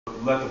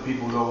let the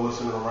people know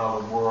listening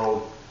around the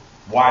world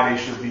why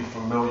they should be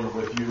familiar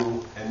with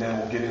you, and then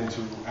we'll get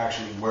into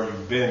actually where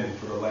you've been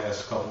for the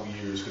last couple of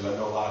years, because I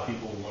know a lot of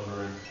people are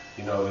wondering,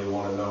 they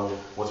want to know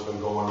what's been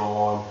going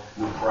on,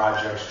 new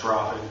projects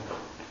dropping.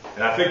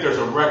 And I think there's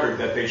a record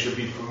that they should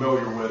be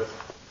familiar with,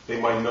 they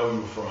might know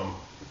you from.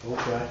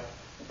 Okay.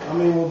 I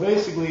mean, well,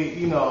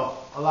 basically,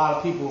 a lot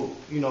of people,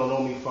 know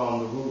me from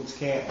the Roots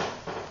camp.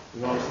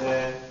 You know what I'm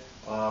saying?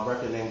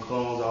 Record named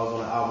Clones. I was on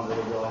the album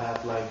Little Girl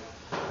Half Life.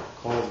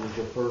 Clones was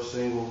your first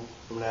single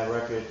from that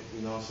record.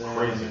 You know what I'm saying?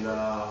 Crazy.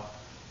 And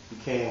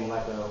became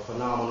like a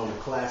phenomenal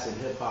classic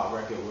hip hop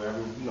record where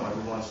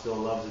everyone still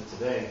loves it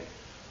today.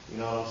 You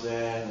know what I'm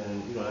saying?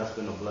 And that's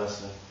been a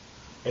blessing.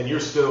 And you're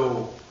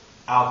still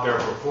out there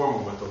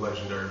performing with the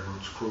legendary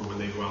Roots crew when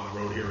they go out the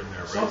road here and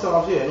there, right?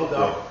 Sometimes, yeah, no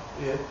doubt.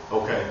 Yeah.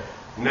 Okay.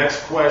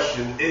 Next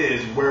question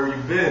is, where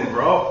you been,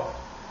 bro?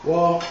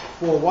 Well,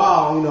 for a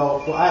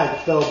while, I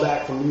had fell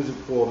back from music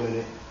for a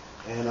minute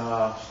and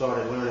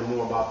started learning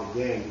more about the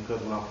game,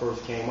 because when I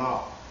first came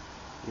out,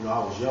 I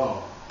was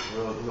young,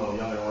 younger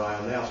than what I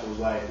am now. So it was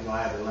like,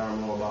 I had to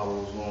learn more about what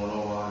was going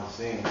on behind the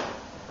scenes.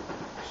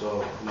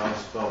 So, I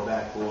just fell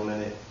back for a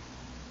minute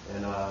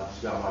and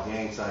just got my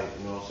game tight.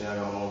 You know what I'm saying? I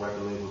got my own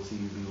record label,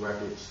 TUB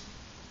Records.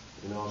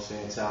 You know what I'm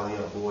saying? Tally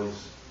Up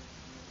Boys.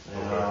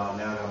 And now I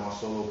got my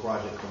solo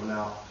project coming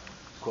out.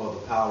 It's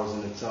called The Powers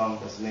in the Tongue.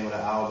 That's the name of the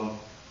album.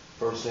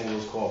 First single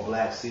is called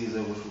Black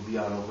Caesar, which will be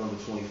out November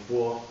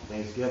 24th,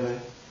 Thanksgiving.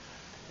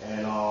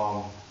 And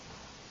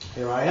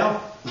here I am.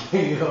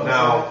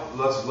 Now,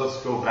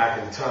 let's go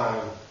back in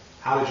time.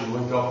 How did you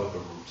link up with the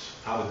Roots?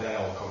 How did that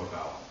all come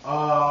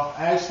about?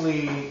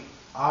 Actually,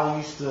 I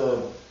used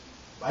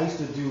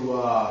to do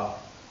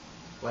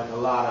like a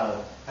lot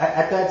of,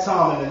 at that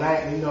time in the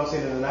 90s,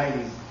 in the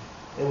 90s,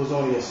 it was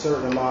only a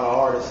certain amount of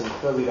artists in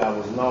Philly that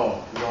was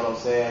known. You know what I'm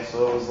saying?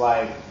 So it was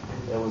like,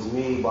 it was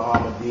me,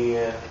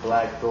 Bahamadia,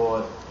 Black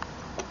Thought,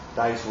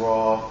 Dice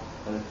Raw,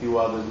 and a few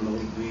others,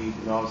 Malik B, you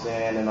know what I'm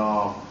saying? And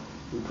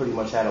we pretty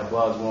much had a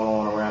buzz going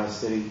on around the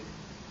city.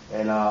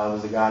 And there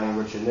was a guy named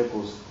Richard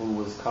Nichols who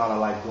was kind of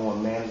like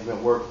doing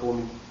management work for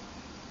me.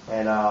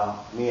 And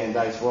me and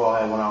Dice Raw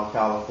had went out in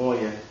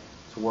California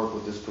to work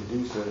with this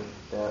producer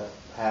that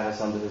had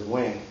us under his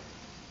wing.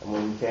 And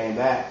when we came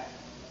back,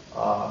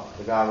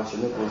 the guy Richard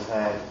Nichols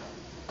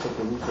took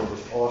the Roots over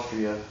to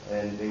Austria,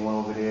 and they went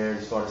over there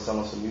and started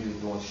selling some music,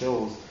 doing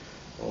shows.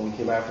 And when we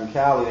came back from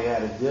Cali, they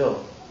had a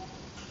deal.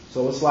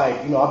 So it's like,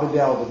 I've been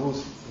down with the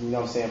Roots,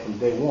 from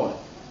day one.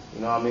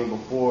 You know what I mean?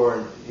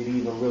 Before it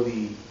even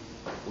really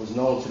was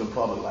known to the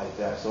public like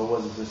that. So it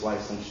wasn't just like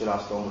some shit I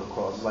stumbled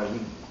across. It's like we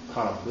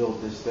kind of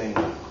built this thing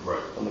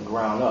from the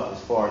ground up,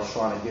 as far as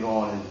trying to get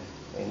on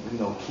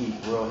and keep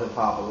real hip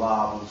hop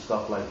alive and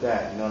stuff like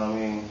that. You know what I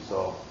mean?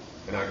 So.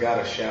 And I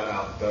gotta shout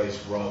out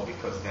Dice Raw,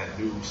 because that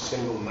new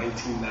single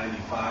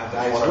 1995,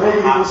 that's one of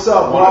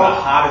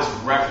the hottest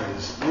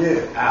records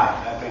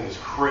out. That thing is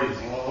crazy.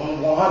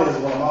 100 is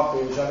one of my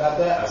favorites. I got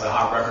that. That's a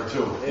hot record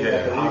too.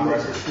 Yeah, hot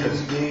record.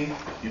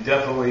 You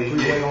definitely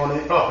on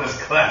it. Oh, it's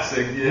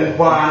classic. Yeah.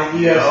 Buying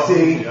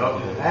EST. Yep.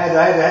 I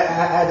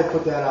had to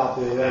put that out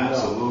there.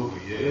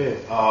 Absolutely.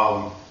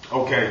 Yeah.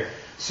 Okay.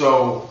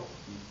 So,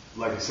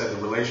 like I said,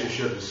 the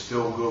relationship is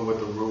still good with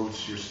the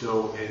Roots. You're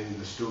still in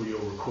the studio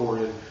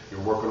recording.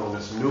 You're working on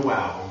this new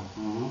album.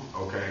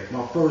 Mm-hmm. Okay.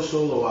 My first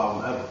solo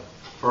album ever.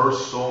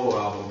 First solo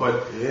album.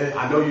 But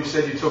I know you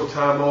said you took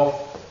time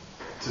off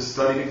to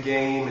study the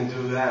game and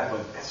do that,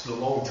 but it's a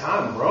long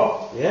time,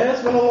 bro. Yeah,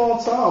 it's been a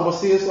long time. But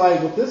see, it's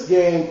like with this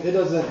game, it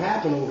doesn't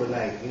happen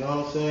overnight. You know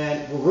what I'm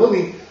saying? Well,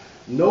 really,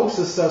 no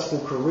successful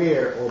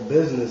career or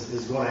business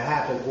is going to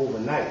happen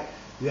overnight.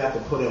 You have to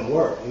put in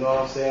work. You know what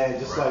I'm saying?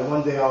 Just like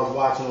one day I was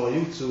watching on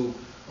YouTube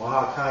on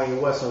how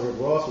Kanye West and Rick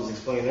Ross was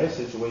explaining their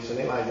situation.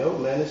 They like, yo,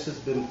 man,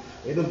 they've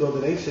been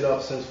building their shit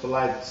up since for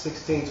like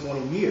 16,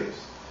 20 years.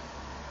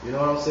 You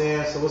know what I'm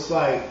saying? So it's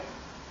like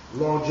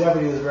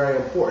longevity is very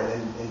important,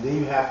 and then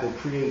you have to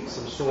create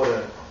some sort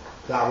of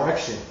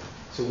direction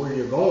to where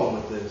you're going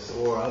with this.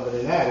 Or other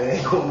than that, it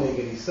ain't gonna make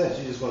any sense.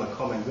 You're just gonna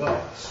come and go.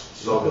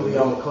 So luckily,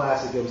 I'm a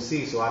classic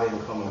MC, so I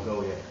didn't come and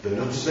go yet. The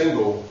new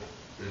single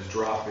is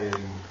dropping.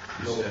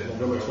 You said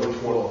November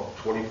 24th.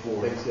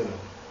 24th. Thanksgiving.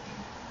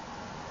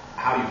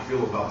 How do you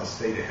feel about the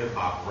state of hip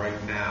hop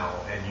right now,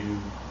 and you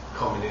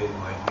coming in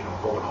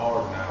going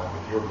hard now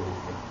with your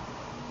movement?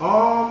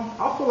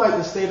 I feel like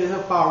the state of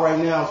hip hop right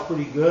now is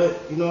pretty good.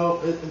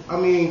 I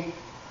mean,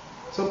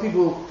 some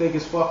people think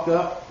it's fucked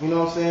up. You know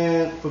what I'm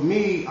saying? For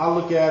me, I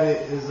look at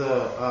it as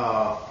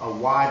a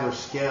wider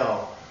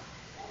scale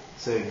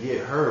to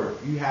get heard.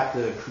 You have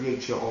to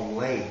create your own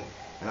lane,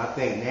 and I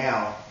think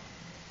now,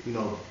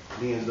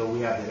 being as though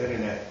we have the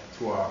internet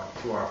to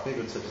our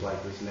fingertips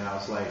like this now,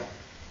 it's like,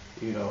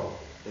 you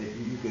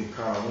can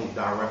kind of link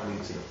directly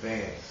to the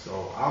fans.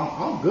 So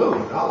I'm good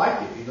with it. I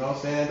like it. You know what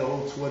I'm saying? The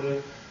whole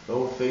Twitter, the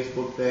whole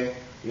Facebook thing.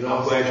 You know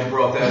I'm glad you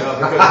brought that up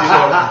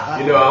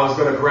because you know I was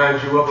gonna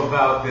grind you up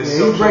about this.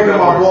 Yeah, he's breaking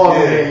my balls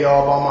in here,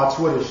 y'all, about my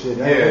Twitter shit.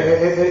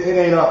 It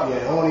ain't up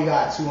yet. I only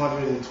got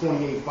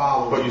 228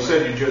 followers. But you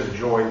said you just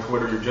joined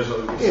Twitter. You're just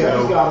I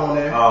just got on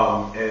there.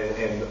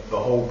 And the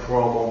whole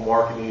promo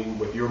marketing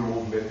with your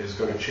movement is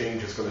going to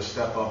change. It's going to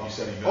step up. You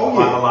said you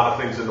got a lot of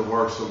things in the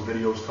works. Some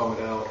videos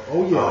coming out.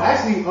 Oh yeah,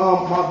 actually,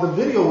 the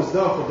video was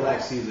done for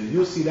Black Caesar.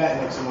 You'll see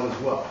that next month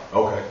as well.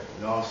 Okay.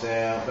 You know what I'm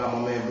saying? Got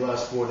my man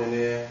Bloodsport in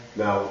there.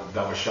 Now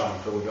that was shot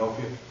in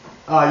Philadelphia.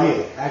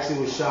 Yeah, actually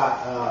it was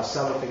shot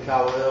 7th and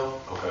Cowell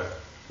Hill. Okay.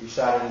 We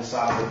shot it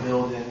inside the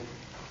building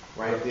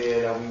right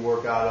there that we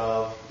work out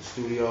of the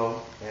studio,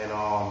 and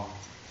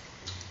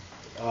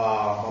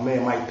my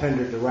man Mike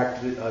Pender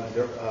directed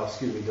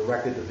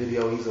the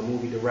video. He's a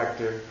movie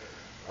director.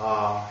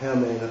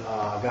 Him and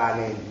a guy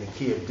named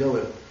Nakia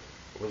Dillard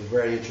was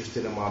very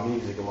interested in my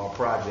music and my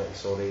project,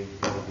 so they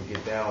wanted to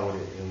get down with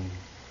it, and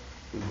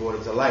we brought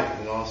it to life.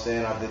 You know what I'm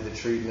saying? I did the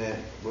treatment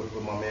with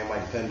my man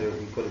Mike Pender.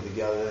 We put it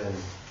together, and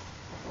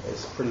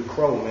it's pretty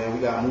pro, man. We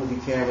got movie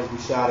cameras we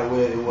shot it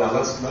with. Now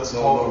let's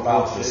talk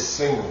about the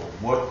single.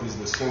 What is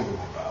the single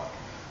about?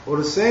 Well,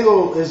 the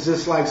single is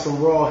just like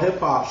some raw hip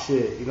hop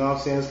shit. You know what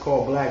I'm saying? It's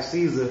called Black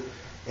Caesar,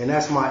 and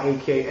that's my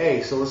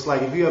AKA. So it's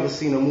like if you ever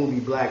seen the movie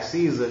Black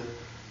Caesar,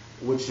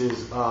 which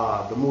is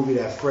the movie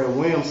that Fred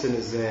Williamson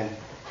is in,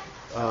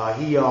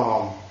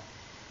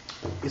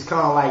 it's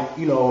kind of like,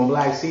 you know, in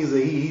Black Caesar,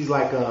 he's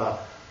like a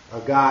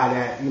guy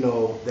that, you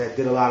know, that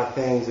did a lot of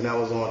things and that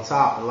was on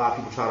top, and a lot of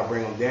people try to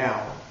bring him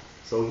down.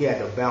 So he had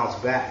to bounce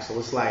back. So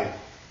it's like,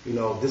 you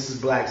know, this is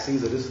Black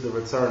Caesar. This is the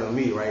return of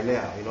me right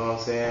now. You know what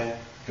I'm saying?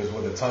 Because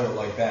with a title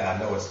like that, I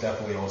know it's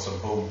definitely on some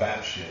boom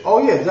bap shit.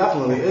 Oh yeah,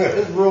 definitely.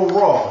 It's real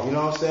raw. You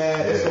know what I'm saying?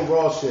 Yeah. It's some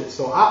raw shit.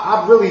 So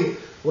I really,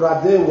 what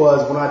I did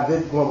was when I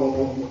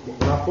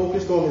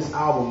focused on this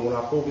album, when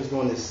I focused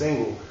on this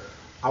single,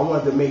 I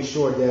wanted to make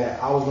sure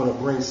that I was going to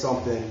bring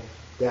something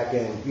that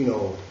can, you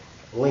know,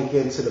 link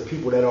into the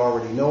people that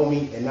already know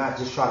me and not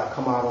just try to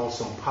come out on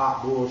some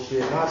pop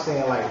bullshit. Not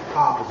saying like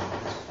pop is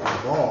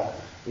wrong,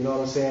 you know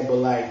what I'm saying? But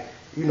like,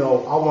 you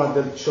know, I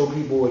wanted to show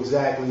people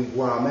exactly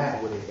where I'm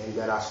at with it and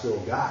that I still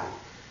got it.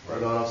 Right.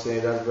 You know what I'm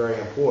saying? That's very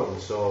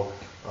important. So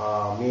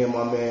me and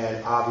my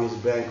man Obvious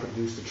Ben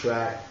produced the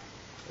track,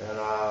 and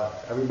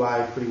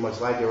everybody pretty much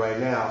like it right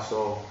now.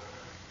 So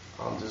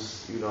I'm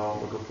just, you know,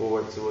 looking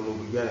forward to a new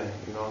beginning.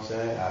 You know what I'm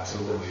saying?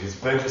 Absolutely. It's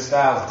Benja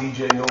Styles,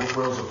 DJ No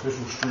Frills,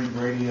 official street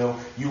radio,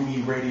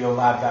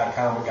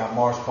 UERadiolive.com. We got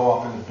M.A.R.S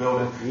Co-op in the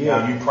building. Yeah.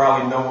 Now, you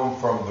probably know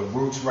him from the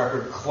Roots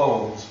record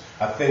Clones.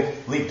 I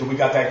think, Leak, do we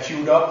got that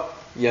queued up?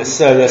 Yes,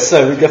 sir. Yes,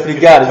 sir. We definitely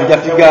got it. We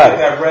definitely got it.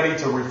 Get that ready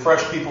to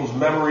refresh people's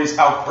memories.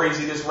 How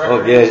crazy this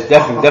record is. Oh yeah,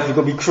 definitely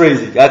gonna be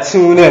crazy. I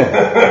tune in.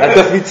 I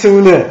definitely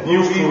tune in.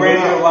 UE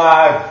Radio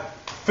Live,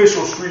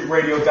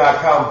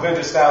 officialstreetradio.com.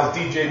 Benja Styles,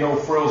 DJ No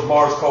Frills,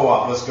 M.A.R.S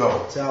Co-op. Let's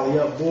go. Tally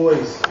up,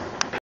 boys.